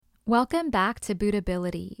Welcome back to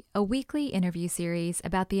Buddhability, a weekly interview series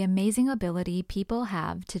about the amazing ability people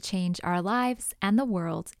have to change our lives and the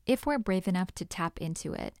world if we're brave enough to tap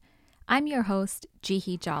into it. I'm your host,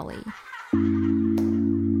 Jihi Jolly.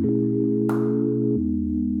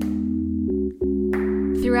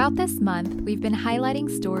 Throughout this month, we've been highlighting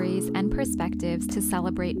stories and perspectives to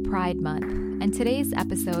celebrate Pride Month, and today's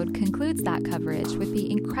episode concludes that coverage with the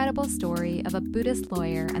incredible story of a Buddhist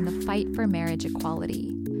lawyer and the fight for marriage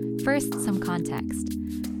equality. First, some context.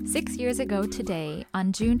 6 years ago today,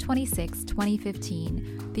 on June 26,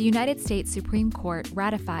 2015, the United States Supreme Court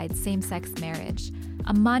ratified same-sex marriage,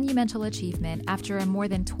 a monumental achievement after a more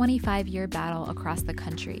than 25-year battle across the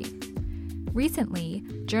country. Recently,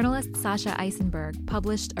 journalist Sasha Eisenberg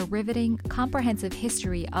published a riveting, comprehensive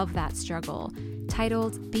history of that struggle,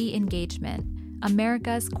 titled The Engagement: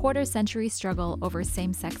 America's Quarter-Century Struggle Over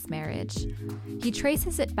Same-Sex Marriage. He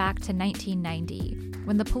traces it back to 1990,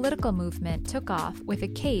 when the political movement took off with a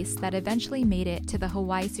case that eventually made it to the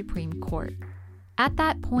Hawaii Supreme Court. At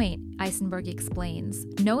that point, Eisenberg explains,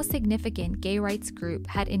 no significant gay rights group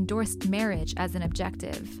had endorsed marriage as an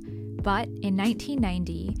objective. But in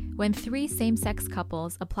 1990, when 3 same-sex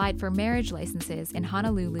couples applied for marriage licenses in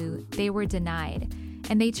Honolulu, they were denied,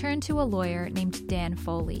 and they turned to a lawyer named Dan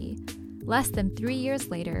Foley. Less than 3 years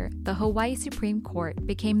later, the Hawaii Supreme Court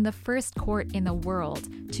became the first court in the world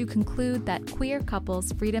to conclude that queer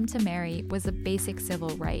couples' freedom to marry was a basic civil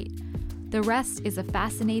right. The rest is a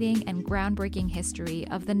fascinating and groundbreaking history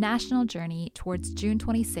of the national journey towards June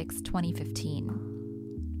 26,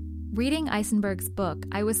 2015. Reading Eisenberg's book,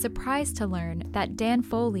 I was surprised to learn that Dan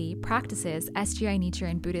Foley practices SGI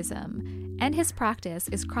Nichiren Buddhism, and his practice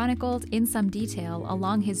is chronicled in some detail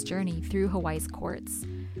along his journey through Hawaii's courts.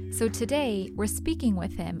 So today, we're speaking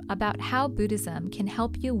with him about how Buddhism can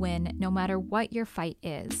help you win no matter what your fight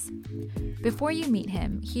is. Before you meet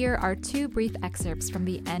him, here are 2 brief excerpts from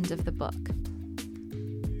the end of the book.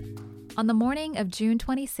 On the morning of June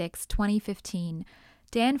 26, 2015,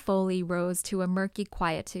 Dan Foley rose to a murky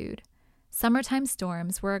quietude. Summertime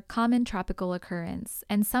storms were a common tropical occurrence,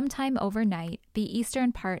 and sometime overnight, the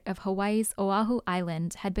eastern part of Hawaii's Oahu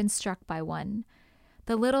Island had been struck by one.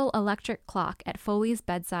 The little electric clock at Foley's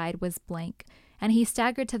bedside was blank, and he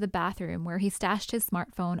staggered to the bathroom where he stashed his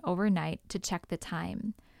smartphone overnight to check the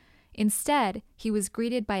time. Instead, he was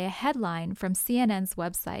greeted by a headline from CNN's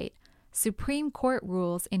website, "Supreme Court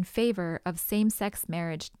Rules in Favor of Same-Sex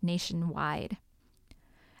Marriage Nationwide."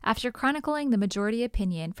 After chronicling the majority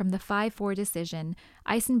opinion from the 5-4 decision,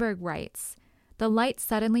 Eisenberg writes, "The light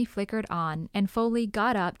suddenly flickered on, and Foley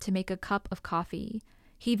got up to make a cup of coffee.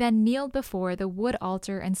 He then kneeled before the wood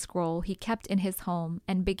altar and scroll he kept in his home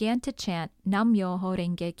and began to chant Nam-myoho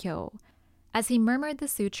Renge Kyo. As he murmured the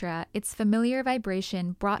sutra, its familiar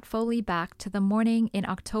vibration brought Foley back to the morning in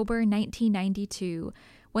October 1992,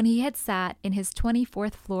 when he had sat in his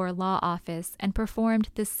 24th floor law office and performed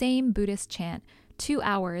the same Buddhist chant 2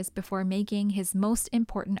 hours before making his most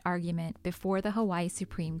important argument before the Hawaii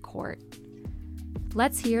Supreme Court."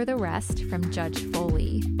 Let's hear the rest from Judge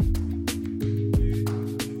Foley.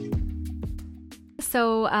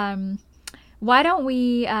 So, why don't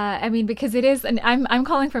we, because it is, and I'm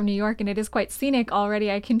calling from New York and it is quite scenic already.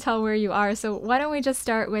 I can tell where you are. So why don't we just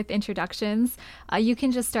start with introductions? You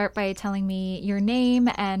can just start by telling me your name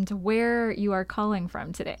and where you are calling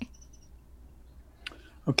from today.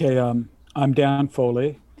 Okay, I'm Dan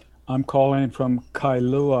Foley. I'm calling from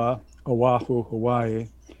Kailua, Oahu, Hawaii.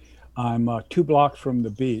 I'm 2 blocks from the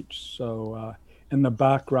beach. So in the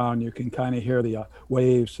background, you can kind of hear the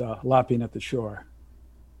waves lapping at the shore.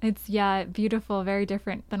 It's, beautiful, very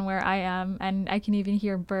different than where I am. And I can even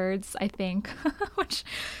hear birds, I think, which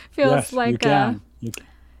feels yes, like... you can.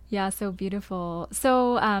 Yeah, so beautiful.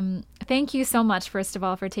 So thank you so much, first of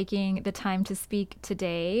all, for taking the time to speak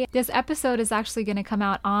today. This episode is actually going to come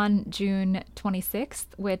out on June 26th,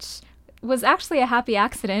 which was actually a happy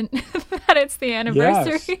accident that it's the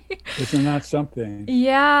anniversary. Yes. Isn't that something?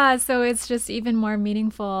 Yeah, so it's just even more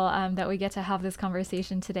meaningful that we get to have this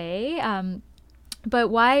conversation today. But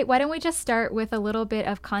why don't we just start with a little bit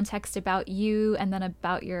of context about you and then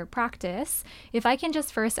about your practice? If I can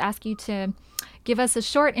just first ask you to give us a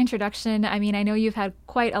short introduction. I mean, I know you've had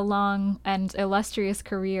quite a long and illustrious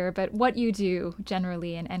career, but what you do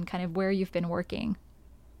generally and kind of where you've been working.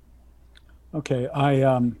 Okay,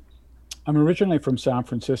 I'm originally from San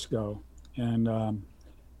Francisco, and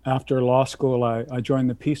after law school, I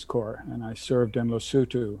joined the Peace Corps, and I served in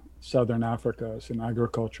Lesotho, Southern Africa, as an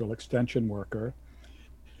agricultural extension worker.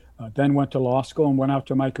 Then went to law school and went out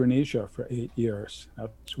to Micronesia for 8 years.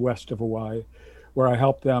 That's west of Hawaii, where I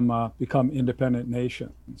helped them become independent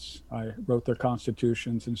nations. I wrote their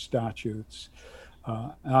constitutions and statutes.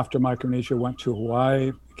 After Micronesia went to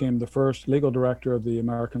Hawaii, became the first legal director of the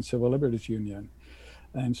American Civil Liberties Union,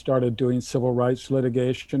 and started doing civil rights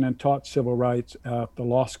litigation and taught civil rights at the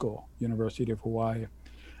law school, University of Hawaii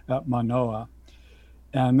at Manoa.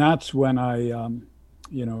 And that's when I,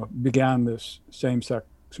 began this same-sex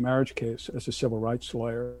marriage case as a civil rights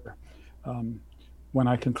lawyer. When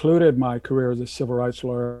I concluded my career as a civil rights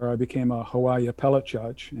lawyer, I became a Hawaii appellate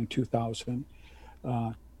judge in 2000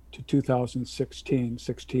 to 2016,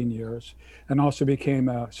 16 years, and also became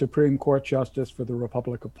a Supreme Court Justice for the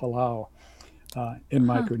Republic of Palau in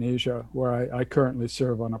Micronesia, where I currently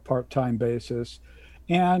serve on a part-time basis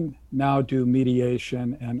and now do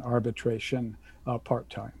mediation and arbitration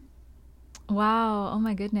part-time. Wow. Oh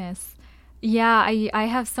my goodness. Yeah,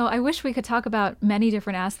 I wish we could talk about many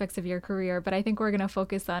different aspects of your career, but I think we're going to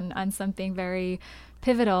focus on something very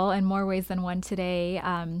pivotal in more ways than one today.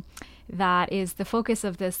 That is the focus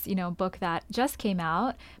of this, book that just came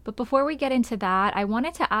out. But before we get into that, I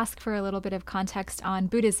wanted to ask for a little bit of context on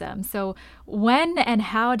Buddhism. So when and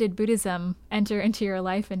how did Buddhism enter into your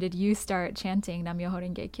life, and did you start chanting Nam-myoho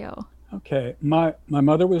Renge Kyo? Okay, my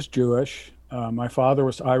mother was Jewish. My father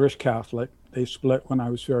was Irish Catholic. They split when I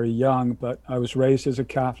was very young, but I was raised as a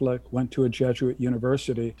Catholic, went to a Jesuit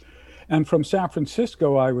university. And from San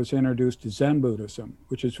Francisco, I was introduced to Zen Buddhism,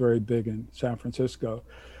 which is very big in San Francisco.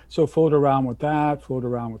 So fooled around with that, fooled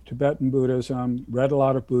around with Tibetan Buddhism, read a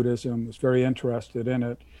lot of Buddhism, was very interested in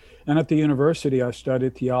it. And at the university, I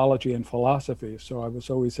studied theology and philosophy, so I was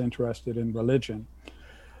always interested in religion.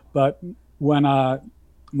 But when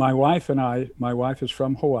my wife is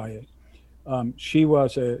from Hawaii, she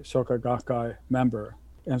was a Soka Gakkai member.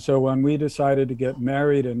 And so when we decided to get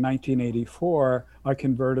married in 1984, I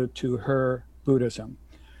converted to her Buddhism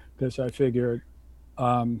because I figured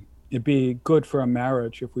it'd be good for a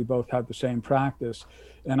marriage if we both had the same practice.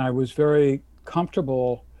 And I was very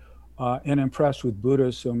comfortable and impressed with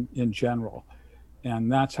Buddhism in general.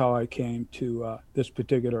 And that's how I came to this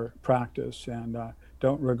particular practice, and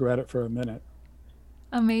don't regret it for a minute.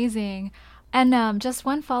 Amazing. And just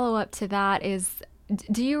one follow-up to that is,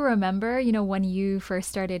 do you remember, when you first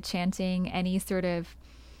started chanting, any sort of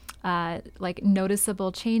like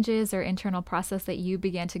noticeable changes or internal process that you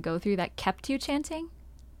began to go through that kept you chanting?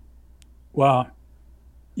 Well,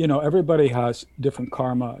 everybody has different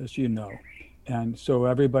karma, as you know. And so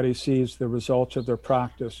everybody sees the results of their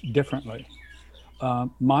practice differently.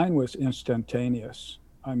 Mine was instantaneous.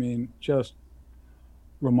 I mean, just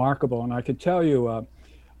remarkable. And I could tell you,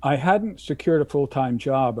 I hadn't secured a full-time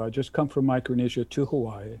job. I just come from Micronesia to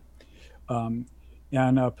Hawaii, and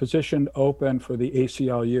a position open for the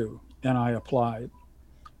ACLU, and I applied.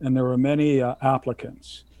 And there were many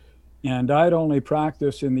applicants. And I'd only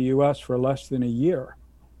practiced in the US for less than a year,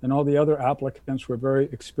 and all the other applicants were very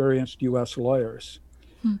experienced US lawyers.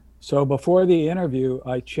 So before the interview,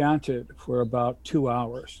 I chanted for about 2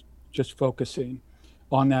 hours, just focusing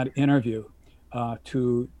on that interview.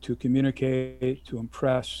 To communicate, to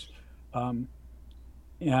impress.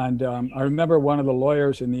 And I remember one of the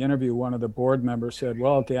lawyers in the interview, one of the board members said,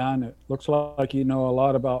 "Well, Dan, it looks like you know a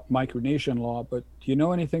lot about Micronesian law, but do you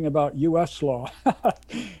know anything about US law?"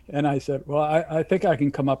 And I said, "Well, I think I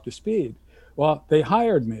can come up to speed." Well, they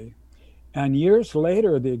hired me. And years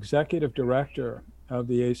later, the executive director of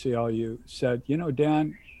the ACLU said,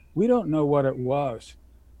 "Dan, we don't know what it was,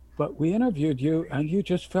 but we interviewed you and you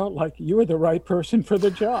just felt like you were the right person for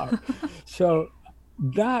the job." So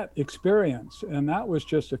that experience, and that was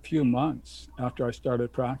just a few months after I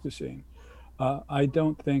started practicing. I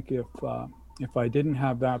don't think if I didn't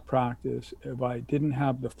have that practice, if I didn't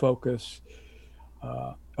have the focus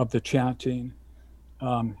of the chanting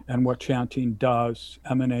and what chanting does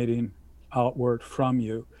emanating outward from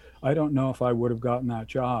you, I don't know if I would have gotten that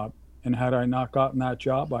job. And had I not gotten that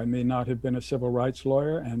job, I may not have been a civil rights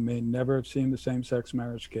lawyer and may never have seen the same-sex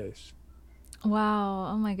marriage case. Wow.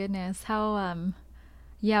 Oh my goodness. How,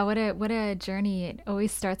 yeah, what a journey. It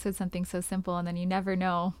always starts with something so simple, and then you never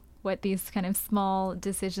know what these kind of small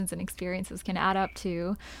decisions and experiences can add up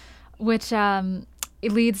to, which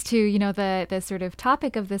it leads to, the sort of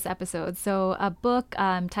topic of this episode. So a book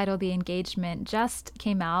titled The Engagement just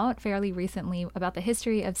came out fairly recently about the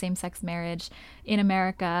history of same-sex marriage in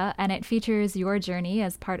America, and it features your journey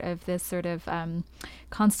as part of this sort of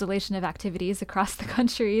constellation of activities across the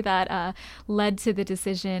country that led to the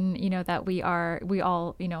decision, that we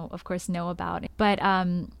all, of course know about. But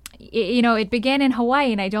it began in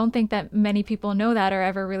Hawaii, and I don't think that many people know that or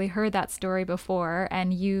ever really heard that story before.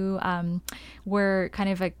 And you were kind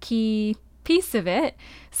of a key piece of it.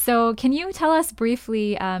 So can you tell us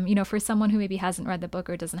briefly, for someone who maybe hasn't read the book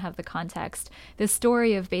or doesn't have the context, the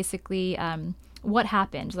story of basically what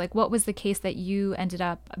happened? Like, what was the case that you ended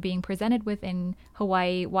up being presented with in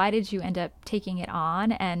Hawaii? Why did you end up taking it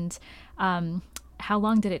on? And how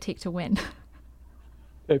long did it take to win?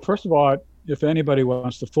 Okay, first of all, if anybody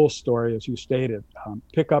wants the full story, as you stated,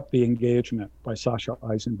 pick up The Engagement by Sasha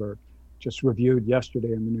Eisenberg, just reviewed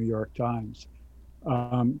yesterday in the New York Times.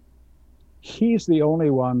 He's the only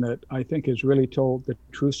one that I think has really told the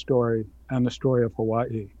true story and the story of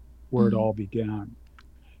Hawaii, where it all began.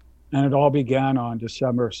 And it all began on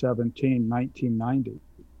December 17, 1990,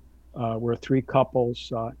 where three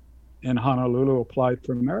couples in Honolulu applied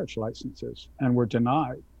for marriage licenses and were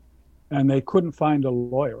denied. And they couldn't find a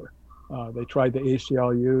lawyer. They tried the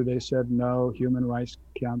ACLU, they said no, Human Rights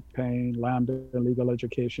Campaign, Lambda Legal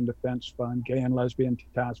Education Defense Fund, Gay and Lesbian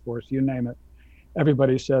Task Force, you name it.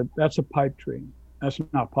 Everybody said, that's a pipe dream. That's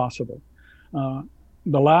not possible.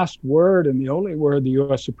 The last word and the only word the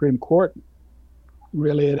U.S. Supreme Court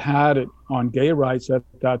really had it on gay rights at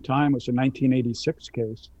that time was a 1986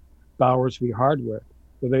 case, Bowers v. Hardwick,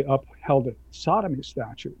 where they upheld a sodomy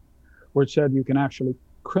statute, where it said you can actually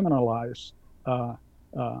criminalize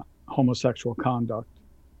homosexual conduct.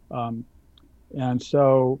 And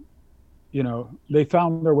so, they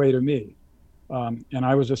found their way to me. And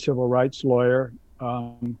I was a civil rights lawyer,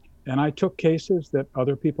 and I took cases that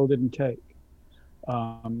other people didn't take.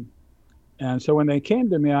 And so when they came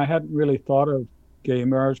to me, I hadn't really thought of gay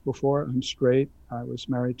marriage before. I'm straight. I was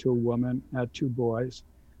married to a woman, had two boys.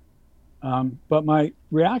 But my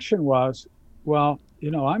reaction was, well,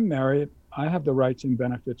 I'm married. I have the rights and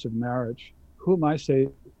benefits of marriage. Who am I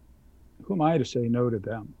to say no to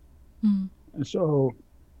them? Mm. And so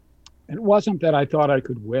it wasn't that I thought I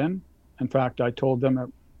could win. In fact, I told them it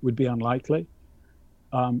would be unlikely.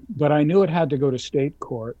 But I knew it had to go to state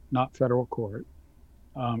court, not federal court,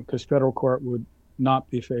 because federal court would not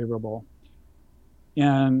be favorable.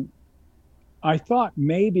 And I thought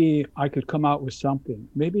maybe I could come out with something,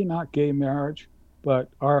 maybe not gay marriage, but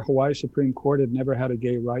our Hawaii Supreme Court had never had a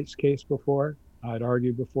gay rights case before. I'd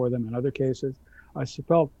argued before them in other cases. I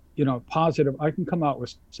felt, positive. I can come out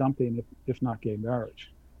with something if not gay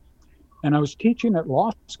marriage. And I was teaching at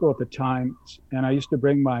law school at the time, and I used to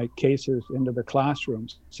bring my cases into the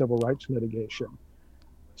classrooms, civil rights litigation.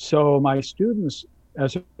 So my students,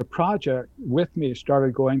 as a project with me,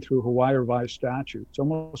 started going through Hawaii revised statutes,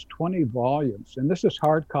 almost 20 volumes. And this is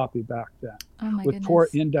hard copy back then, with goodness. 4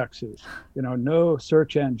 indexes, no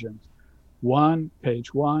search engines.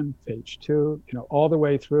 Page one, page 2, all the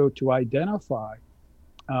way through to identify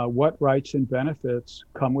what rights and benefits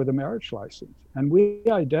come with a marriage license. And we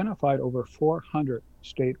identified over 400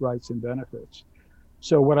 state rights and benefits.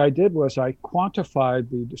 So what I did was I quantified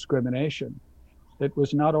the discrimination. It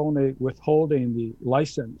was not only withholding the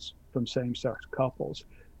license from same-sex couples,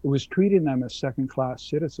 it was treating them as second-class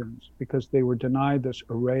citizens because they were denied this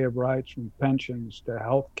array of rights, from pensions to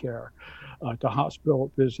health care, to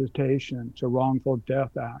hospital visitation, to wrongful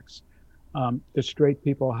death acts that straight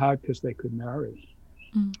people had because they could marry.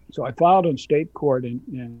 Mm. So I filed in state court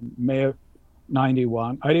in May of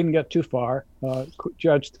 91. I didn't get too far.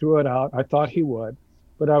 Judge threw it out. I thought he would,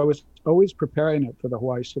 but I was always preparing it for the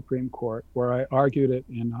Hawaii Supreme Court, where I argued it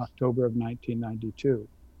in October of 1992.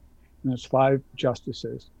 And there's 5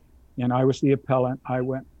 justices, and I was the appellant. I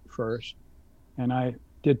went first, and I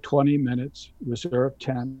did 20 minutes, reserved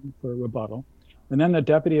 10 for rebuttal. And then the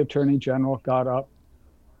Deputy Attorney General got up.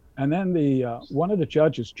 And then one of the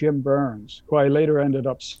judges, Jim Burns, who I later ended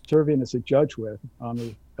up serving as a judge with on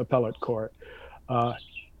the appellate court,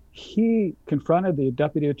 he confronted the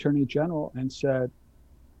Deputy Attorney General and said,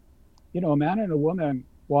 a man and a woman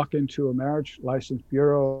walk into a marriage license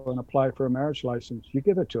bureau and apply for a marriage license. You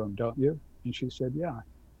give it to them, don't you? And she said, yeah.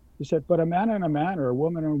 He said, but a man and a man, or a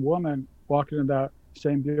woman and a woman walk into that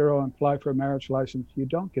same bureau and apply for a marriage license, you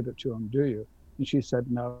don't give it to them, do you? And she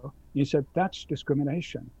said, no. He said, that's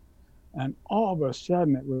discrimination. And all of a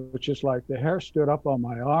sudden, it was just like the hair stood up on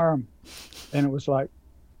my arm. And it was like,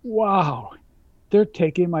 wow, they're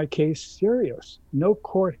taking my case serious. No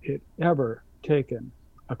court had ever taken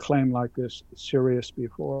a claim like this serious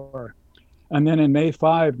before. And then in May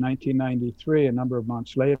 5, 1993, a number of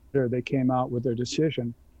months later, they came out with their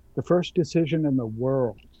decision, the first decision in the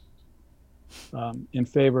world in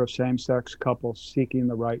favor of same-sex couples seeking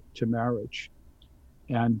the right to marriage.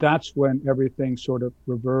 And that's when everything sort of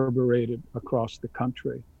reverberated across the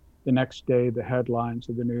country. The next day, the headlines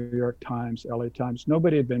of the New York Times, LA Times,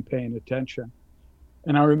 nobody had been paying attention.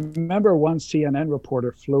 And I remember one CNN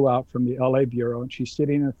reporter flew out from the LA bureau, and she's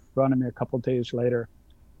sitting in front of me a couple of days later.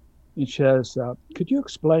 And she says, could you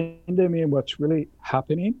explain to me what's really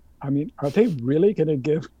happening? I mean, are they really going to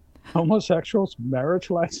give homosexuals marriage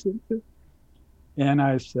licenses? And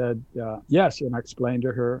I said, yes. And I explained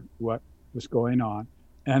to her what was going on.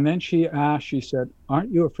 And then she said,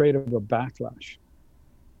 aren't you afraid of a backlash?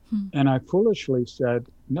 Hmm. And I foolishly said,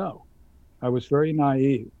 no. I was very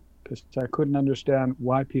naive because I couldn't understand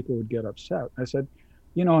why people would get upset. I said,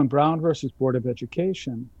 in Brown versus Board of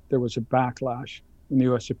Education, there was a backlash when the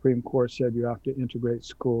U.S. Supreme Court said you have to integrate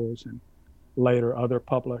schools and later other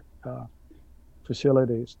public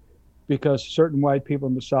facilities because certain white people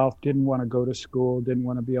in the South didn't want to go to school, didn't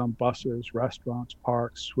want to be on buses, restaurants,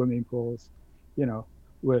 parks, swimming pools, you know,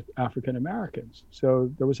 with African Americans.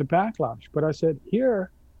 So there was a backlash. But I said,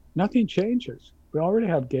 here, nothing changes. We already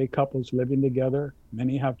have gay couples living together.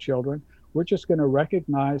 Many have children. We're just going to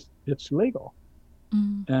recognize it's legal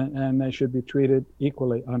Mm. and they should be treated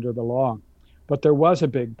equally under the law. But there was a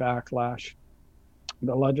big backlash.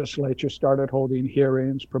 The legislature started holding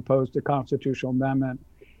hearings, proposed a constitutional amendment.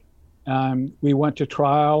 We went to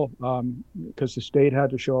trial because the state had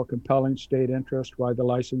to show a compelling state interest why the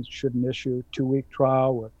license shouldn't issue. 2-week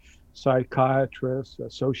trial with psychiatrists,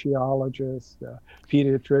 sociologists,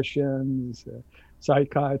 pediatricians,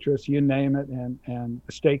 psychiatrists, you name it. And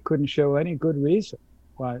the state couldn't show any good reason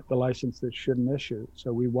why the license that shouldn't issue.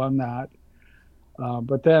 So we won that.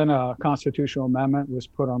 But then a constitutional amendment was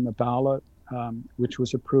put on the ballot, which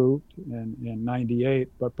was approved in 98.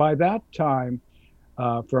 But by that time,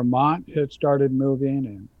 Vermont had started moving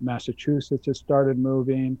and Massachusetts had started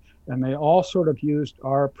moving, and they all sort of used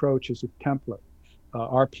our approach as a template,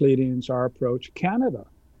 our pleadings, our approach. Canada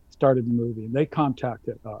started moving. They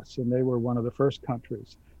contacted us, and they were one of the first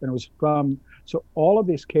countries. And it was so all of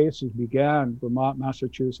these cases began, Vermont,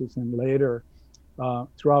 Massachusetts, and later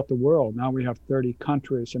throughout the world. Now we have 30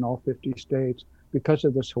 countries in all 50 states because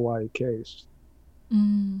of this Hawaii case.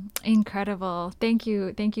 Incredible. Thank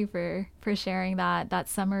you. Thank you for sharing that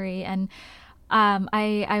summary. And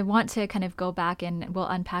I want to kind of go back and we'll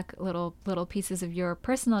unpack little pieces of your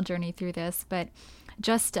personal journey through this, but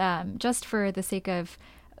just for the sake of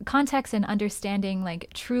context and understanding like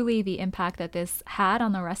truly the impact that this had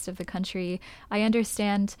on the rest of the country, I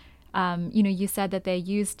understand you said that they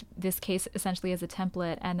used this case essentially as a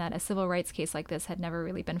template and that a civil rights case like this had never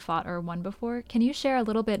really been fought or won before. Can you share a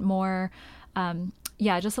little bit more,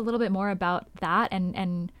 just a little bit more about that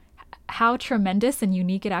and how tremendous and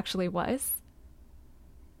unique it actually was?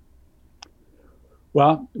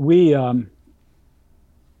 Well, we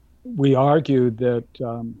argued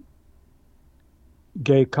that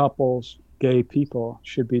gay couples, gay people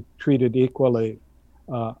should be treated equally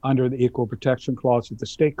under the Equal Protection Clause of the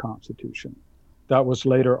state constitution. That was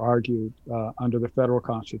later argued under the federal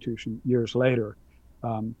constitution years later,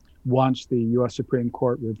 once the U.S. Supreme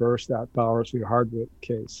Court reversed that Bowers v. Hardwick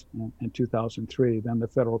case in 2003. Then the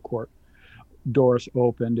federal court doors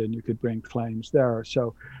opened and you could bring claims there.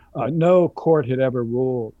 So no court had ever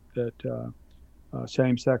ruled that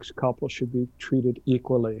same-sex couples should be treated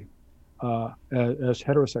equally as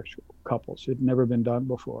heterosexual couples. It had never been done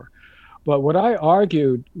before. But what I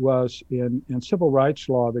argued was in civil rights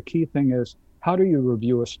law, the key thing is, how do you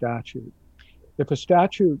review a statute? If a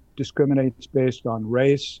statute discriminates based on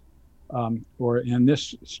race, or in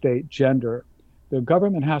this state, gender, the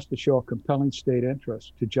government has to show a compelling state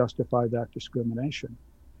interest to justify that discrimination.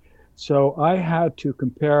 So I had to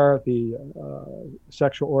compare the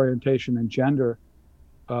sexual orientation and gender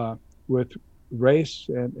with race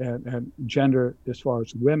and gender as far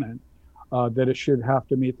as women, that it should have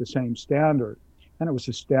to meet the same standard. And it was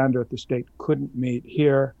a standard the state couldn't meet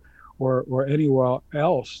here or anywhere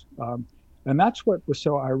else. And that's what was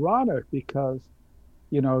so ironic because,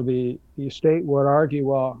 the state would argue,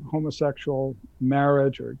 well, homosexual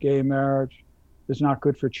marriage or gay marriage is not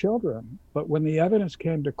good for children. But when the evidence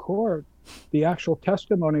came to court, the actual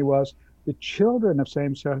testimony was the children of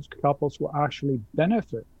same-sex couples will actually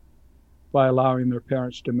benefit by allowing their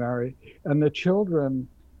parents to marry, and the children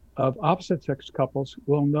of opposite-sex couples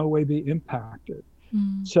will in no way be impacted.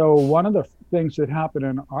 So one of the things that happened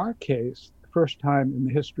in our case, the first time in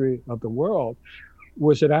the history of the world,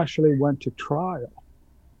 was it actually went to trial.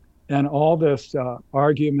 And all this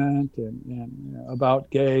argument and about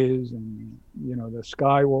gays and, the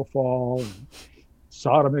sky will fall, and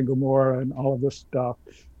Sodom and Gomorrah and all of this stuff,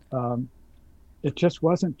 it just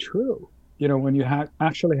wasn't true. When you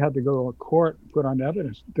actually had to go to a court and put on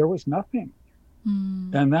evidence, there was nothing.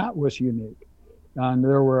 And that was unique. And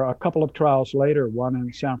there were a couple of trials later, one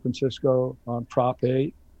in San Francisco on Prop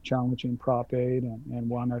 8, challenging Prop 8, and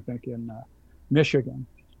one, I think, in Michigan,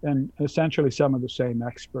 and essentially some of the same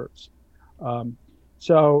experts.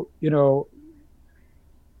 So,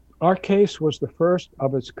 our case was the first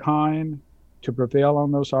of its kind to prevail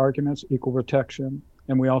on those arguments, equal protection,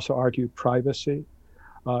 and we also argued privacy.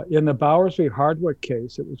 In the Bowers v. Hardwick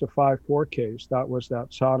case, it was a 5-4 case. That was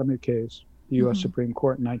that sodomy case, the U.S. Mm-hmm. Supreme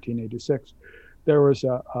Court in 1986. There was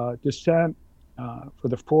a dissent for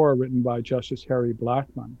the 4 written by Justice Harry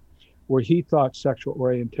Blackmun, where he thought sexual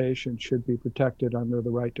orientation should be protected under the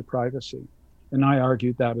right to privacy. And I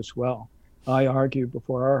argued that as well. I argued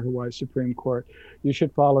before our Hawaii Supreme Court, you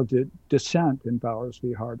should follow the dissent in Bowers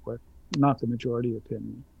v. Hardwick, not the majority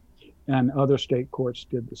opinion. And other state courts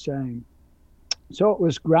did the same. So it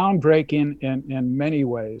was groundbreaking in many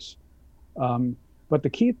ways. But the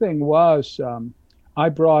key thing was I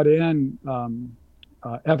brought in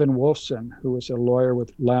Evan Wolfson, who was a lawyer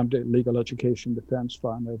with Lambda Legal Education Defense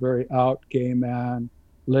Fund, a very out gay man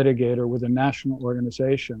litigator with a national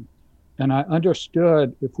organization. And I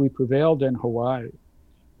understood if we prevailed in Hawaii,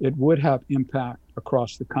 it would have impact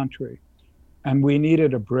across the country. And we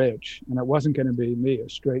needed a bridge. And it wasn't going to be me, a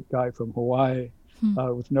straight guy from Hawaii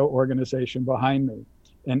with no organization behind me.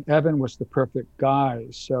 And Evan was the perfect guy.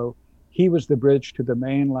 So he was the bridge to the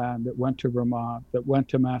mainland that went to Vermont, that went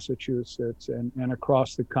to Massachusetts and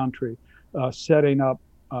across the country, setting up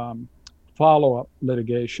follow-up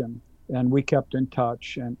litigation. And we kept in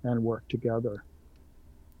touch and worked together.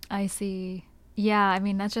 I see. Yeah, I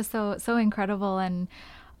mean, that's just so incredible. And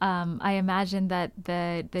I imagine that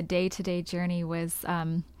the day-to-day journey was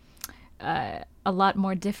a lot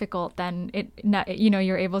more difficult than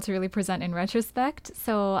you're able to really present in retrospect.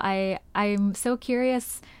 So I'm so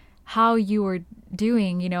curious how you were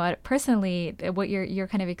doing, personally, what your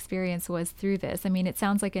kind of experience was through this. I mean, it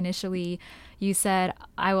sounds like initially you said,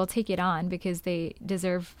 I will take it on because they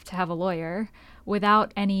deserve to have a lawyer,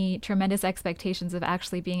 without any tremendous expectations of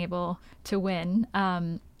actually being able to win.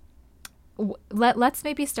 Let's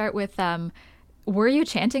maybe start with, were you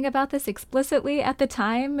chanting about this explicitly at the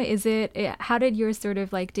time? How did your sort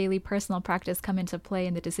of like daily personal practice come into play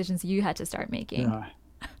in the decisions you had to start making? Yeah.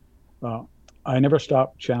 Well, I never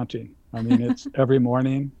stopped chanting. I mean, it's every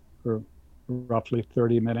morning for roughly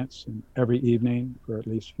 30 minutes and every evening for at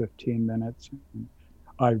least 15 minutes. And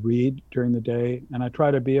I read during the day, and I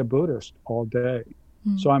try to be a Buddhist all day.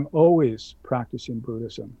 So I'm always practicing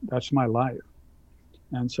Buddhism. That's my life.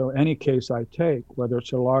 And so any case I take, whether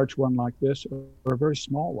it's a large one like this or a very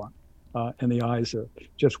small one, in the eyes of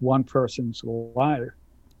just one person's life,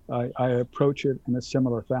 I approach it in a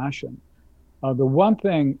similar fashion. The one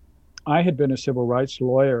thing, I had been a civil rights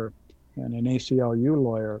lawyer and an ACLU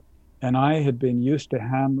lawyer, and I had been used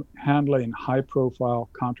to handling high-profile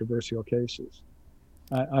controversial cases.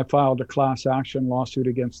 I filed a class action lawsuit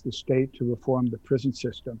against the state to reform the prison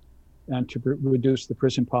system and to reduce the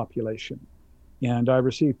prison population. And I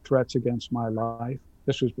received threats against my life.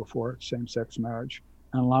 This was before same-sex marriage,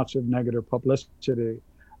 and lots of negative publicity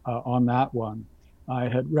on that one. I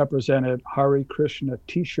had represented Hare Krishna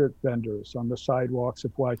t-shirt vendors on the sidewalks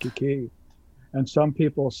of Waikiki. And some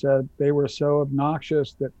people said they were so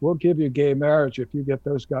obnoxious that we'll give you gay marriage if you get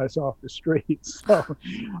those guys off the streets. So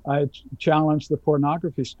I challenged the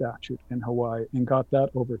pornography statute in Hawaii and got that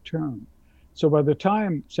overturned. So by the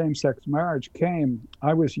time same-sex marriage came,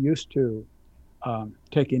 I was used to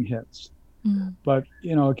taking hits. But,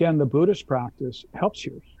 again, the Buddhist practice helps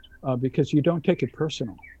you because you don't take it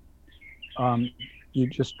personal. You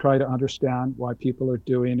just try to understand why people are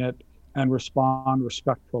doing it and respond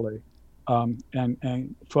respectfully.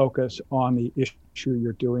 And focus on the issue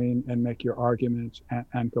you're doing and make your arguments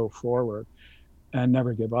and go forward and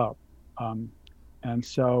never give up. And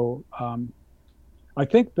so I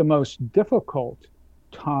think the most difficult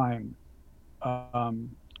time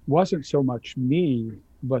wasn't so much me,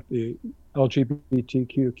 but the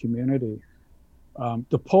LGBTQ community.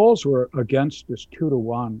 The polls were against us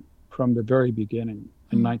 2-1 from the very beginning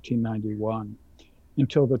in 1991.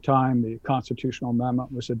 Until the time the constitutional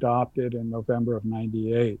amendment was adopted in November of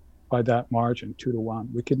 98, by that margin,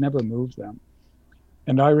 2-1. We could never move them.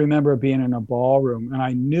 And I remember being in a ballroom, and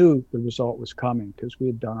I knew the result was coming because we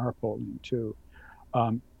had done our polling too.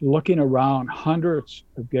 Looking around, hundreds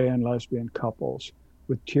of gay and lesbian couples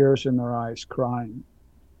with tears in their eyes crying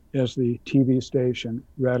as the TV station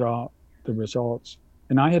read out the results.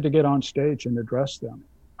 And I had to get on stage and address them.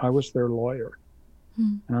 I was their lawyer.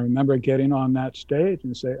 And I remember getting on that stage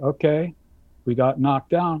and say, okay, we got knocked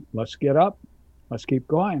down. Let's get up. Let's keep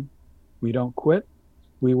going. We don't quit.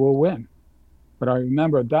 We will win. But I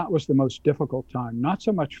remember that was the most difficult time, not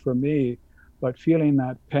so much for me, but feeling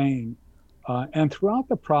that pain. And throughout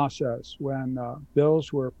the process, when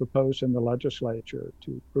bills were proposed in the legislature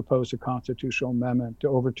to propose a constitutional amendment to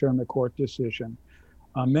overturn the court decision,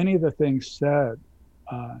 many of the things said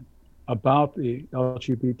uh, about the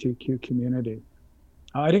LGBTQ community,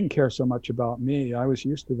 I didn't care so much about me. I was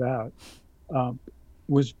used to that. Um,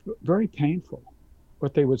 was very painful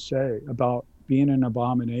what they would say about being an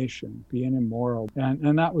abomination, being immoral,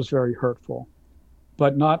 and that was very hurtful,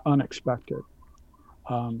 but not unexpected.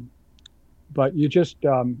 Um, but you just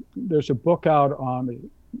there's a book out on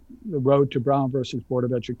the road to Brown versus Board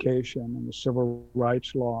of Education and the civil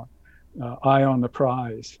rights law. Eye on the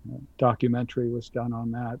Prize. A documentary was done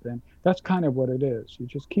on that, and that's kind of what it is. You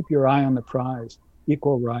just keep your eye on the prize: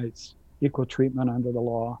 equal rights, equal treatment under the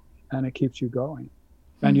law, and it keeps you going.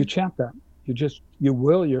 And you chant that. You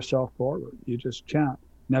will yourself forward. You just chant,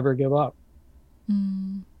 never give up.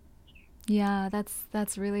 Mm. Yeah,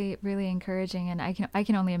 that's really really encouraging, and I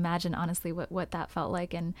can only imagine honestly what that felt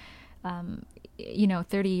like, and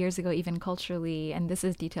 30 years ago, even culturally, and this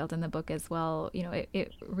is detailed in the book as well.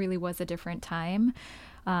 It really was a different time.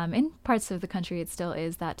 In parts of the country, it still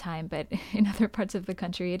is that time, but in other parts of the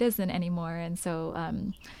country, it isn't anymore. And so,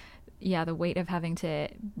 yeah, the weight of having to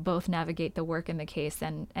both navigate the work and the case,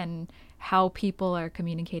 and how people are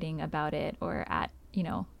communicating about it or at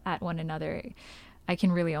one another, I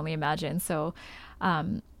can really only imagine. So,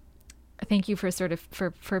 thank you for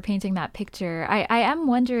for painting that picture. I am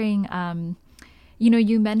wondering,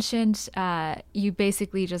 you mentioned you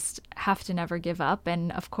basically just have to never give up.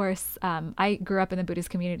 And of course, I grew up in the Buddhist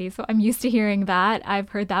community, so I'm used to hearing that. I've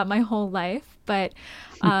heard that my whole life. But,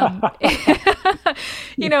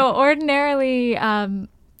 ordinarily,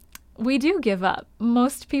 we do give up.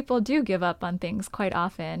 Most people do give up on things quite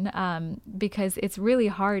often because it's really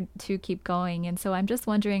hard to keep going. And so I'm just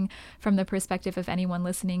wondering, from the perspective of anyone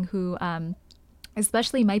listening who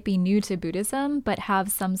especially might be new to Buddhism, but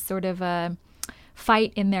have some sort of a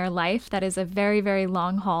fight in their life that is a very, very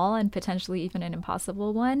long haul and potentially even an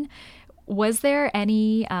impossible one. Was there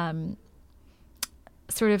any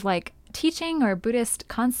sort of like teaching or Buddhist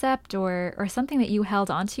concept or something that you held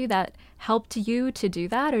onto that helped you to do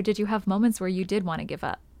that? Or did you have moments where you did want to give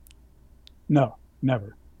up? No,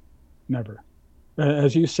 never, never.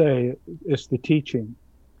 As you say, it's the teaching.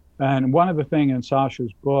 And one of the things in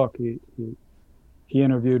Sasha's book, he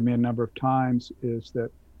interviewed me a number of times, is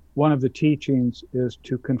that one of the teachings is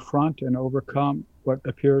to confront and overcome what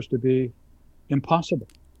appears to be impossible,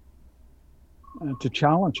 and to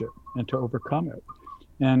challenge it and to overcome it.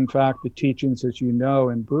 And in fact, the teachings, as you know,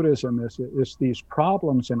 in Buddhism is these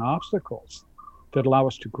problems and obstacles that allow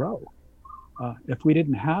us to grow. If we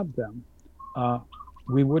didn't have them,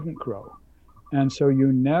 we wouldn't grow. And so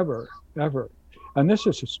you never, ever, and this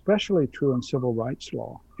is especially true in civil rights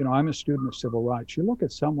law. I'm a student of civil rights. You look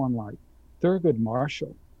at someone like Thurgood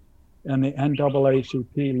Marshall and the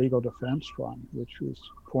NAACP Legal Defense Fund, which was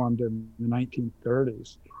formed in the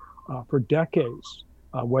 1930s. For decades,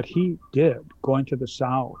 what he did, going to the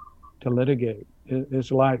South to litigate,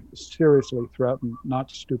 his life seriously threatened, not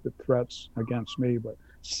stupid threats against me, but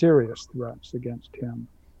serious threats against him.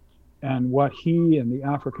 And what he and the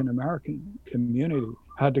African American community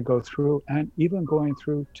had to go through, and even going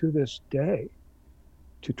through to this day,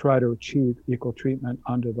 to try to achieve equal treatment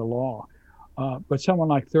under the law. But someone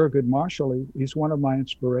like Thurgood Marshall, he's one of my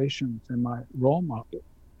inspirations and my role model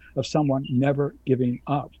of someone never giving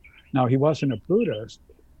up. Now, he wasn't a Buddhist,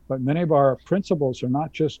 but many of our principles are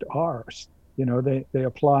not just ours. They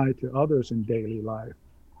apply to others in daily life.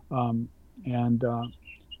 And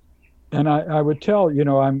I would tell,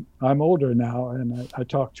 I'm older now, and I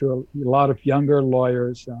talk to a lot of younger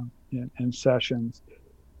lawyers in sessions,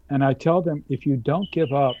 and I tell them, if you don't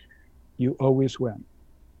give up, you always win.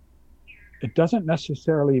 It doesn't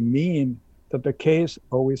necessarily mean that the case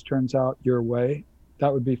always turns out your way.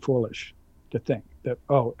 That would be foolish to think that,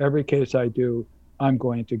 every case I do, I'm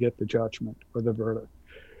going to get the judgment or the verdict.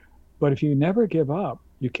 But if you never give up,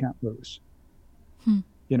 you can't lose.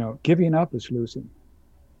 Giving up is losing.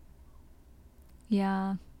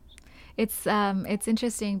 Yeah. It's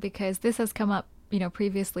interesting because this has come up,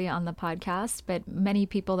 previously on the podcast, but many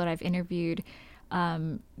people that I've interviewed,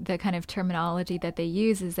 the kind of terminology that they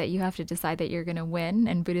use is that you have to decide that you're going to win,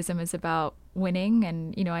 and Buddhism is about winning.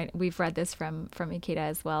 And we've read this from Ikeda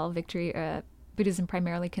as well. Victory. Buddhism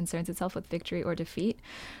primarily concerns itself with victory or defeat,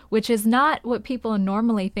 which is not what people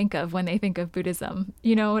normally think of when they think of Buddhism.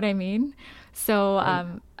 You know what I mean? So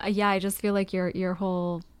yeah, I just feel like your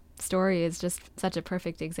whole story is just such a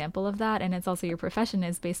perfect example of that, and it's also your profession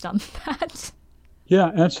is based on that.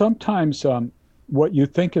 Yeah, and sometimes what you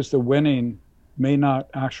think is the winning may not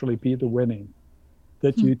actually be the winning.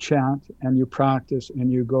 That you chant and you practice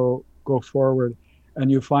and you go forward, and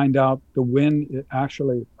you find out the win, it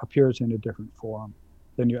actually appears in a different form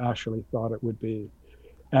than you actually thought it would be.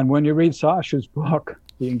 And when you read Sasha's book,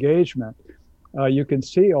 The Engagement, you can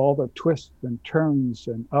see all the twists and turns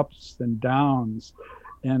and ups and downs,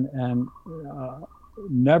 and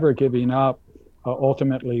never giving up,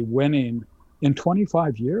 ultimately winning in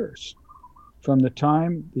 25 years from the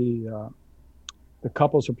time the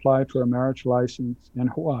couples applied for a marriage license in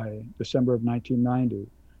Hawaii, December of 1990,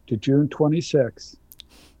 to June 26,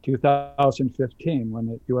 2015, when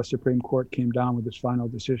the U.S. Supreme Court came down with its final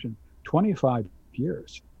decision. 25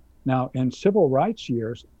 years. Now, in civil rights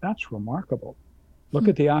years, that's remarkable. Look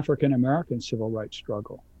at the African American civil rights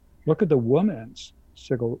struggle. Look at the women's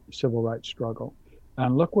civil rights struggle.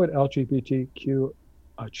 And look what LGBTQ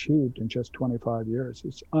achieved in just 25 years.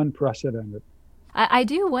 It's unprecedented. I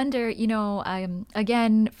do wonder,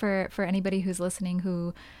 again, for anybody who's listening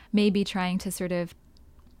who may be trying to sort of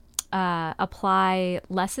apply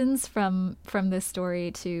lessons from this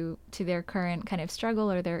story to their current kind of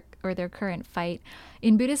struggle or their current fight.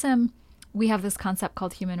 In Buddhism, we have this concept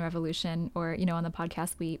called human revolution, or, on the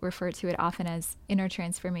podcast, we refer to it often as inner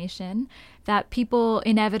transformation, that people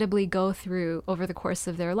inevitably go through over the course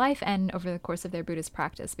of their life and over the course of their Buddhist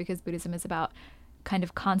practice, because Buddhism is about kind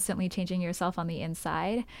of constantly changing yourself on the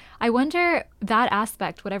inside. I wonder that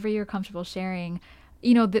aspect, whatever you're comfortable sharing,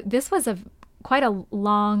 this was quite a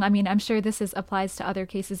long, I'm sure this applies to other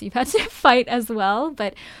cases you've had to fight as well,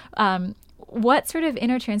 but what sort of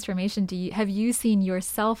inner transformation have you seen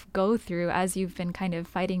yourself go through as you've been kind of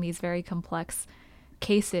fighting these very complex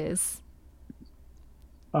cases?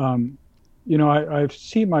 I've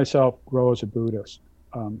seen myself grow as a Buddhist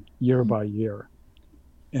year by year.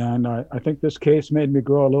 And I think this case made me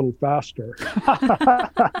grow a little faster.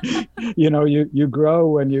 You grow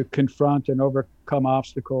when you confront and overcome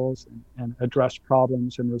obstacles and address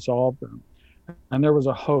problems and resolve them. And there was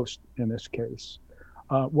a host in this case.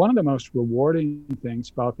 One of the most rewarding things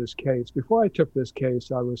about this case, before I took this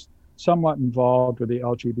case, I was somewhat involved with the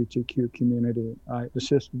LGBTQ community. I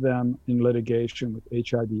assisted them in litigation with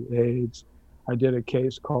HIV/AIDS. I did a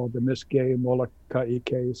case called the Miss Gay Molokai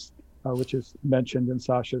case, which is mentioned in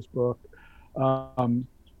Sasha's book.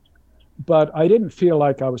 But I didn't feel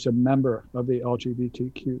like I was a member of the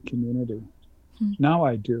LGBTQ community. Now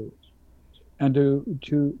I do. And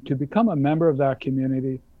to become a member of that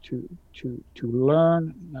community, to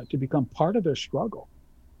learn, to become part of their struggle,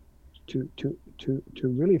 to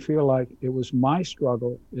really feel like it was my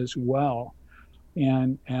struggle as well,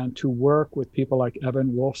 and to work with people like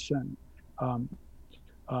Evan Wolfson,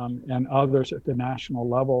 and others at the national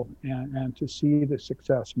level, and to see the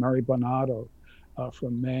success, Mary Bonato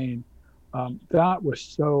from Maine, that was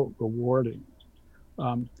so rewarding.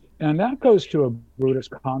 And that goes to a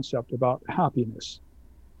Buddhist concept about happiness.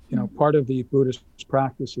 Part of the Buddhist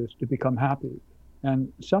practice is to become happy.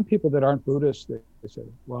 And some people that aren't Buddhists, they say,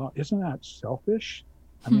 well, isn't that selfish?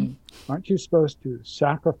 I mean, aren't you supposed to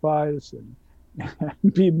sacrifice and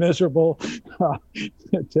be miserable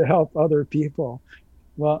to help other people?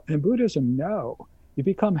 Well, in Buddhism, no. You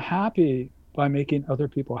become happy by making other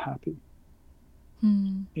people happy.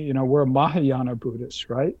 We're Mahayana Buddhists,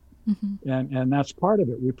 right? And that's part of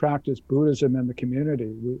it. We practice Buddhism in the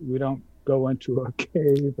community. We don't go into a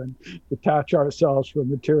cave and detach ourselves from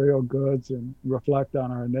material goods and reflect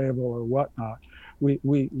on our navel or whatnot.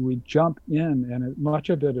 We jump in, and much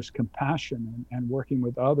of it is compassion and working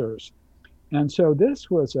with others. And so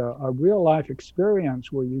this was a real life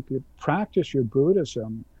experience where you could practice your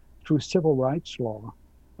Buddhism through civil rights law,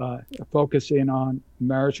 focusing on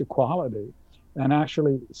marriage equality, and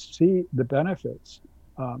actually see the benefits.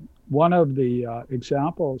 One of the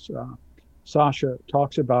examples Sasha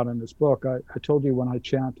talks about in this book, I told you when I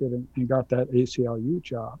chanted and got that ACLU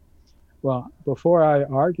job. Well, before I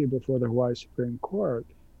argued before the Hawaii Supreme Court,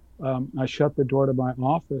 I shut the door to my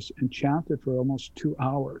office and chanted for almost 2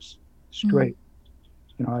 hours straight.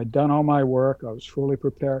 I'd done all my work. I was fully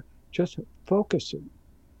prepared, just focusing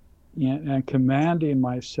and commanding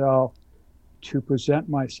myself to present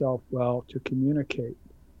myself well, to communicate.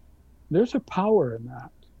 There's a power in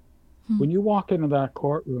that. When you walk into that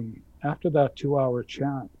courtroom after that 2-hour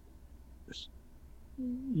chant,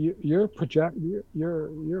 you're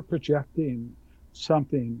projecting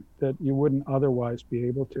something that you wouldn't otherwise be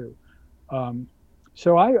able to.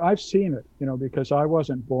 So I've seen it, because I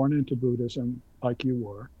wasn't born into Buddhism like you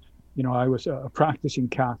were. I was a practicing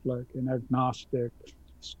Catholic and agnostic,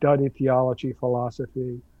 studied theology,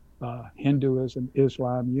 philosophy, Hinduism,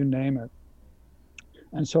 Islam, you name it.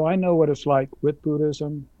 And so I know what it's like with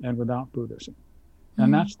Buddhism and without Buddhism.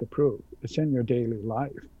 And that's the proof. It's in your daily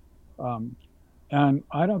life. And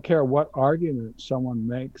I don't care what argument someone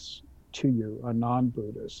makes to you, a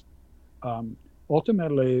non-Buddhist.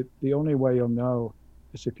 Ultimately, the only way you'll know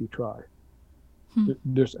as if you try. Hmm.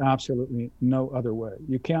 There's absolutely no other way.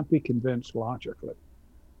 You can't be convinced logically,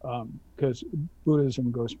 because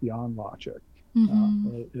Buddhism goes beyond logic.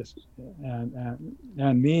 Mm-hmm. It's,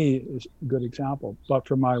 and me is a good example. But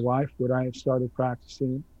for my wife, would I have started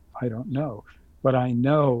practicing? I don't know. But I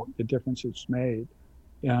know the difference it's made.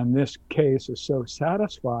 And this case is so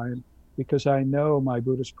satisfying because I know my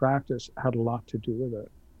Buddhist practice had a lot to do with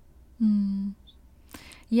it. Mm.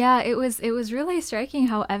 Yeah, it was really striking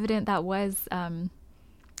how evident that was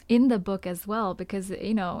in the book as well, because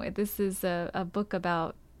this is a book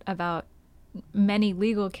about many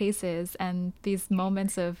legal cases, and these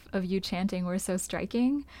moments of you chanting were so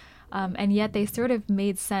striking, and yet they sort of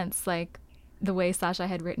made sense, like the way Sasha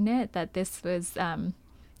had written it, that this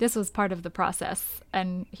was part of the process,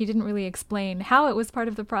 and he didn't really explain how it was part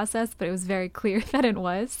of the process, but it was very clear that it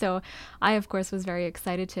was. So I, of course, was very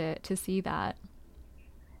excited to see that.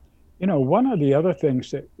 One of the other things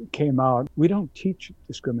that came out, we don't teach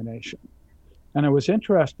discrimination. And it was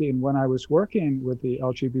interesting when I was working with the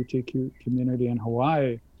LGBTQ community in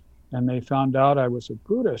Hawaii and they found out I was a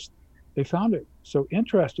Buddhist. They found it so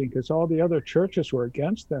interesting because all the other churches were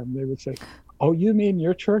against them. They would say, "Oh, you mean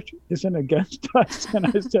your church isn't against us?" And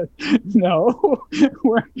I said, "No,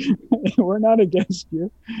 we're, we're not against you."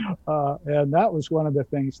 And that was one of the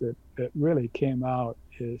things that really came out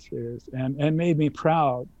and made me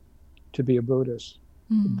proud to be a Buddhist,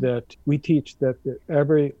 Mm. that we teach that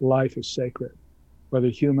every life is sacred, whether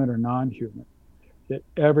human or non-human, that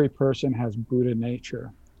every person has Buddha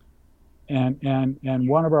nature. And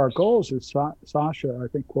one of our goals is, Sasha, I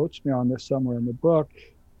think, quotes me on this somewhere in the book,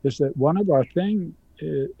 is that one of our things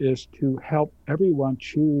is to help everyone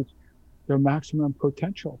achieve their maximum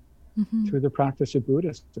potential Mm-hmm. through the practice of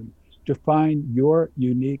Buddhism, to find your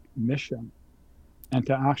unique mission and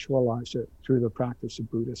to actualize it through the practice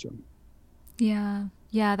of Buddhism. Yeah.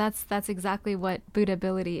 Yeah, that's exactly what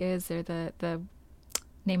Buddhability is, or the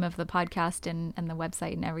name of the podcast and the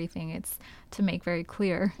website and everything. It's to make very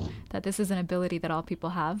clear that this is an ability that all people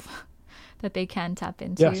have, that they can tap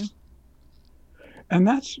into. Yes. And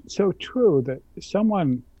that's so true that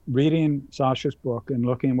someone reading Sasha's book and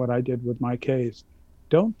looking at what I did with my case,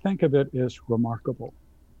 don't think of it as remarkable.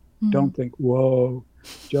 Mm. Don't think, whoa,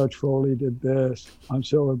 Judge Foley did this. I'm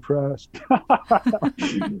so impressed.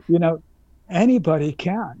 you know, Anybody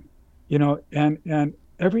can, and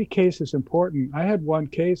every case is important. I had one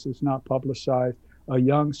case that's not publicized, a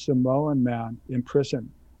young Samoan man in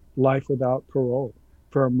prison, life without parole,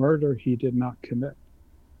 for a murder he did not commit,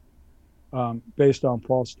 based on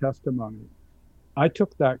false testimony. I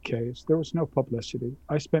took that case. There was no publicity.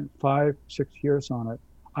 I spent 5, 6 years on it.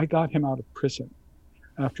 I got him out of prison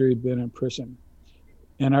after he'd been in prison.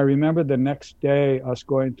 And I remember the next day us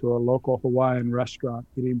going to a local Hawaiian restaurant,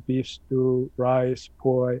 eating beef stew, rice,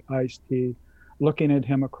 poi, iced tea, looking at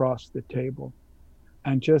him across the table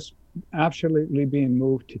and just absolutely being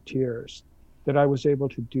moved to tears that I was able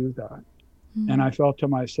to do that. And Mm. I felt to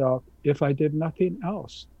myself, if I did nothing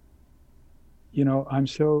else, I'm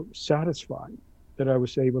so satisfied that I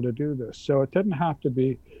was able to do this. So it didn't have to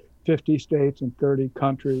be 50 states and 30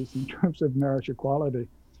 countries in terms of marriage equality.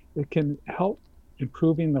 It can help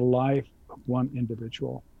improving the life of one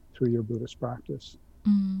individual through your Buddhist practice.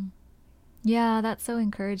 Mm. Yeah, that's so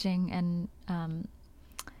encouraging. And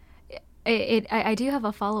I do have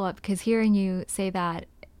a follow up, because hearing you say that,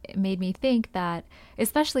 it made me think that,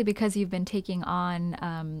 especially because you've been taking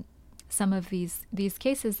on some of these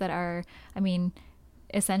cases that are, I mean,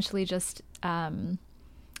 essentially just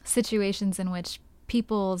situations in which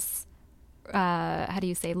people's how do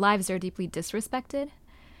you say, lives are deeply disrespected,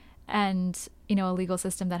 and a legal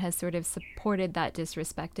system that has sort of supported that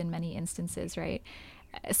disrespect in many instances, right?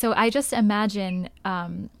 So I just imagine,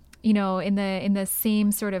 in the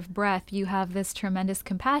same sort of breath, you have this tremendous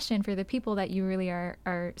compassion for the people that you really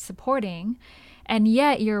are supporting, and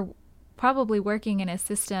yet you're probably working in a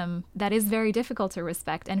system that is very difficult to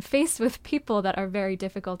respect, and faced with people that are very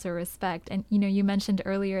difficult to respect. And you mentioned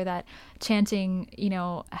earlier that chanting,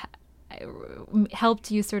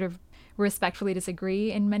 helped you sort of respectfully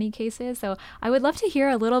disagree in many cases. So I would love to hear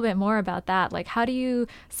a little bit more about that. Like, how do you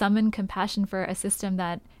summon compassion for a system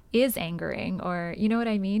that is angering, or you know what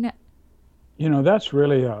I mean? That's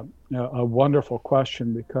really a wonderful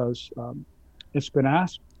question because it's been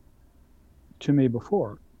asked to me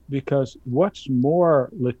before. Because what's more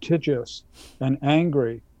litigious and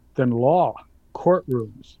angry than law,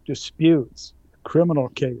 courtrooms, disputes, criminal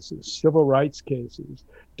cases, civil rights cases,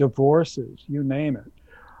 divorces, you name it.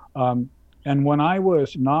 And when I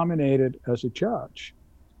was nominated as a judge,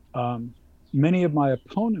 many of my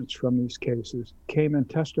opponents from these cases came and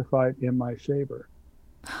testified in my favor.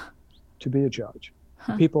 to be a judge,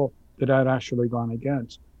 people that I'd actually gone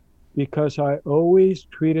against, because I always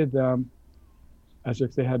treated them as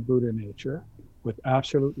if they had Buddha nature, with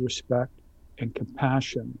absolute respect and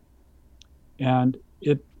compassion. And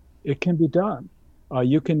it can be done.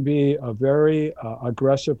 You can be a very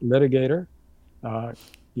aggressive litigator.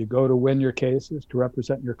 You go to win your cases, to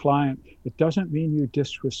represent your client. It doesn't mean you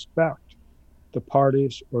disrespect the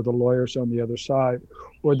parties or the lawyers on the other side,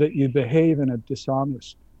 or that you behave in a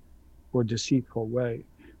dishonest or deceitful way.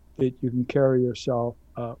 That you can carry yourself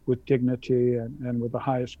with dignity and with the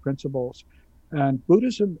highest principles. And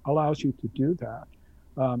Buddhism allows you to do that.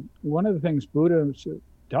 One of the things Buddhism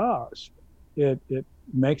does, it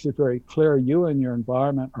makes it very clear you and your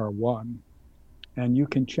environment are one. And you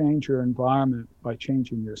can change your environment by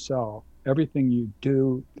changing yourself. Everything you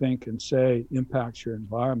do, think, and say impacts your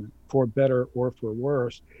environment, for better or for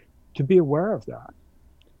worse, to be aware of that.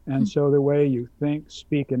 And so the way you think,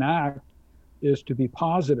 speak, and act is to be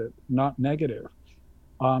positive, not negative.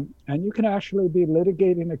 And you can actually be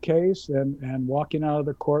litigating a case and walking out of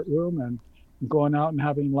the courtroom and going out and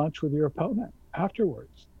having lunch with your opponent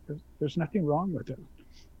afterwards. There's nothing wrong with it.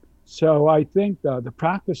 So I think the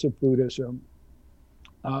practice of Buddhism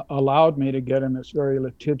allowed me to get in this very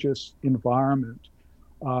litigious environment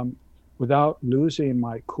without losing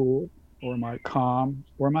my cool or my calm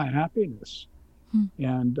or my happiness.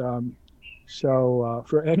 And so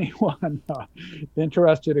for anyone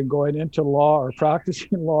interested in going into law or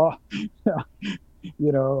practicing law, a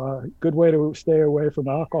good way to stay away from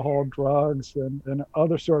alcohol, drugs, and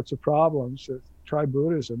other sorts of problems is try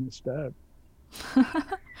Buddhism instead.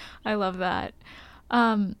 I love that.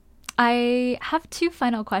 I have two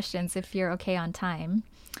final questions if you're okay on time.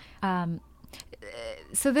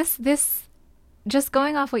 So this just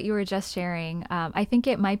going off what you were just sharing, I think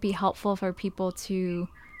it might be helpful for people to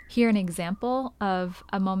hear an example of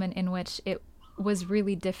a moment in which it was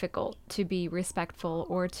really difficult to be respectful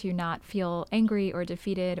or to not feel angry or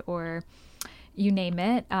defeated or you name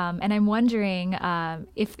it. And I'm wondering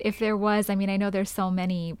if there was, I mean, I know there's so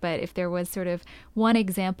many, but if there was sort of one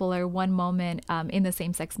example or one moment in the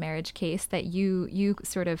same-sex marriage case that you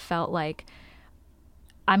sort of felt like,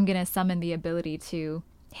 I'm going to summon the ability to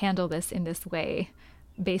handle this in this way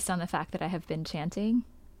based on the fact that I have been chanting.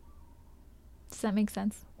 Does that make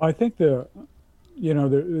sense? I think the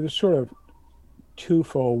sort of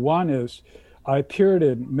twofold. One is I appeared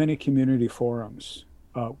in many community forums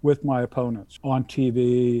with my opponents on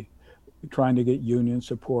TV, trying to get union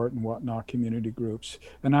support and whatnot, community groups.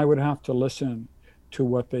 And I would have to listen to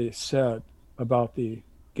what they said about the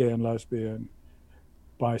gay and lesbian,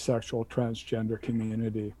 bisexual, transgender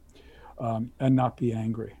community and not be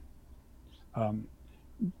angry,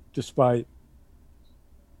 despite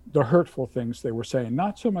the hurtful things they were saying.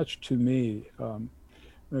 Not so much to me.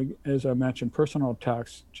 As I mentioned, personal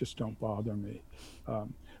attacks just don't bother me,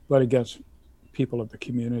 but against people of the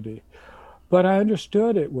community. But I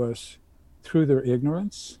understood it was through their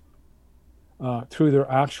ignorance, through their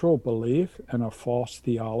actual belief in a false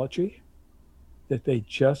theology, that they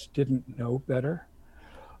just didn't know better,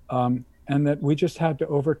 and that we just had to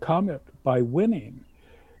overcome it by winning.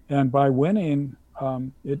 And by winning,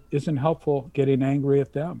 it isn't helpful getting angry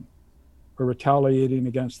at them or retaliating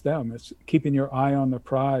against them. It's keeping your eye on the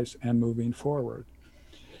prize and moving forward.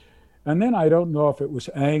 And then I don't know if it was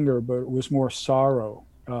anger, but it was more sorrow,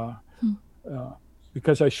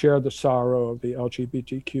 because I shared the sorrow of the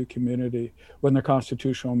LGBTQ community when the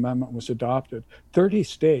constitutional amendment was adopted. 30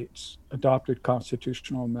 states adopted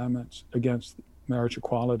constitutional amendments against marriage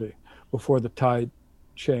equality before the tide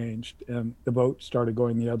changed and the vote started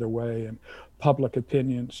going the other way and public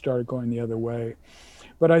opinion started going the other way.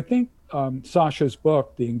 But I think Sasha's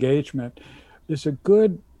book, The Engagement, is a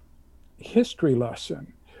good history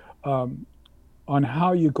lesson on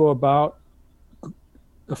how you go about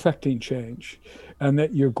affecting change, and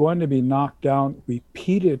that you're going to be knocked down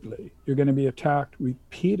repeatedly. You're going to be attacked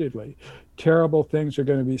repeatedly. Terrible things are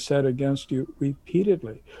going to be said against you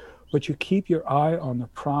repeatedly. But you keep your eye on the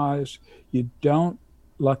prize. You don't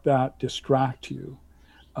let that distract you,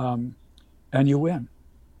 and you win.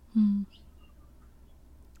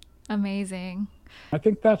 Amazing. I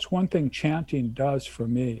think that's one thing chanting does for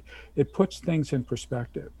me. It puts things in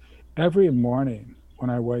perspective. Every morning when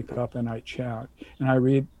I wake up and I chant and I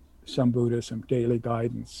read some Buddhism, daily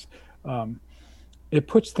guidance, it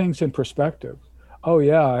puts things in perspective. Oh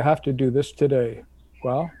yeah, I have to do this today.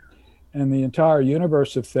 Well, in the entire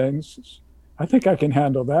universe of things, I think I can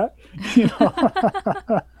handle that.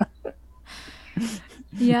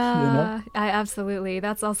 Yeah, absolutely.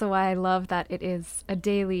 That's also why I love that it is a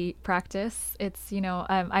daily practice. It's,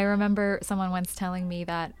 I remember someone once telling me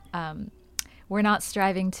that we're not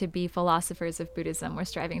striving to be philosophers of Buddhism. We're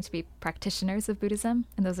striving to be practitioners of Buddhism.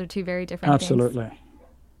 And those are two very different things.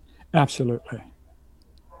 Absolutely.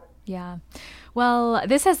 Yeah. Well,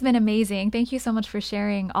 this has been amazing. Thank you so much for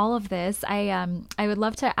sharing all of this. I would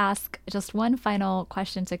love to ask just one final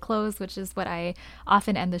question to close, which is what I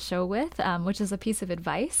often end the show with, which is a piece of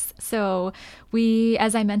advice. So we,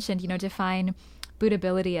 as I mentioned, define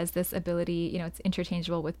Buddhability as this ability, it's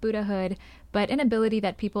interchangeable with Buddhahood, but an ability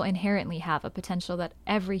that people inherently have, a potential that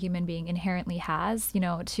every human being inherently has,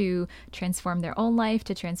 to transform their own life,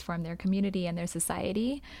 to transform their community and their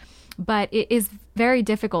society. But it is very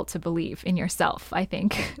difficult to believe in yourself, I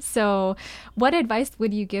think. So what advice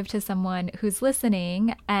would you give to someone who's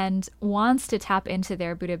listening and wants to tap into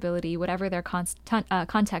their Buddhability, whatever their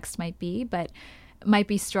context might be, but might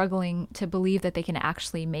be struggling to believe that they can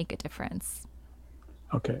actually make a difference?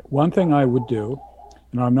 Okay. One thing I would do,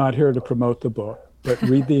 and I'm not here to promote the book, but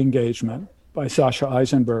read The Engagement by Sasha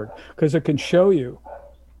Eisenberg, because it can show you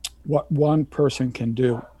what one person can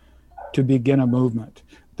do to begin a movement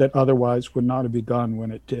that otherwise would not have begun when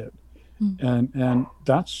it did. And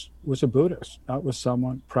that was a Buddhist. That was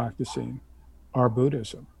someone practicing our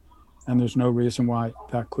Buddhism. And there's no reason why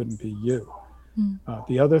that couldn't be you.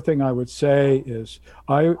 The other thing I would say is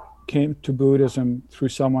I came to Buddhism through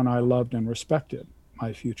someone I loved and respected,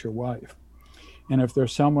 my future wife. And if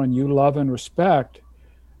there's someone you love and respect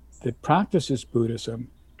that practices Buddhism,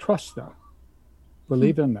 trust them,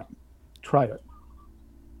 believe in them, try it.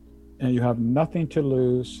 And you have nothing to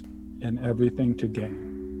lose and everything to gain.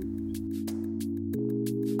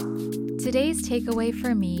 Today's takeaway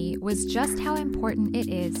for me was just how important it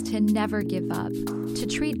is to never give up, to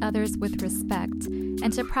treat others with respect,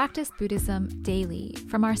 and to practice Buddhism daily,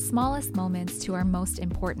 from our smallest moments to our most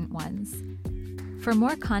important ones. For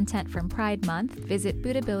more content from Pride Month, visit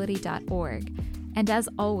Buddhability.org. And as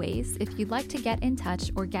always, if you'd like to get in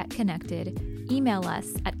touch or get connected, email us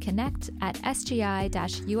at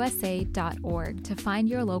connect@sgi-usa.org to find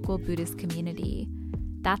your local Buddhist community.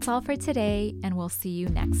 That's all for today, and we'll see you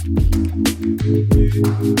next week.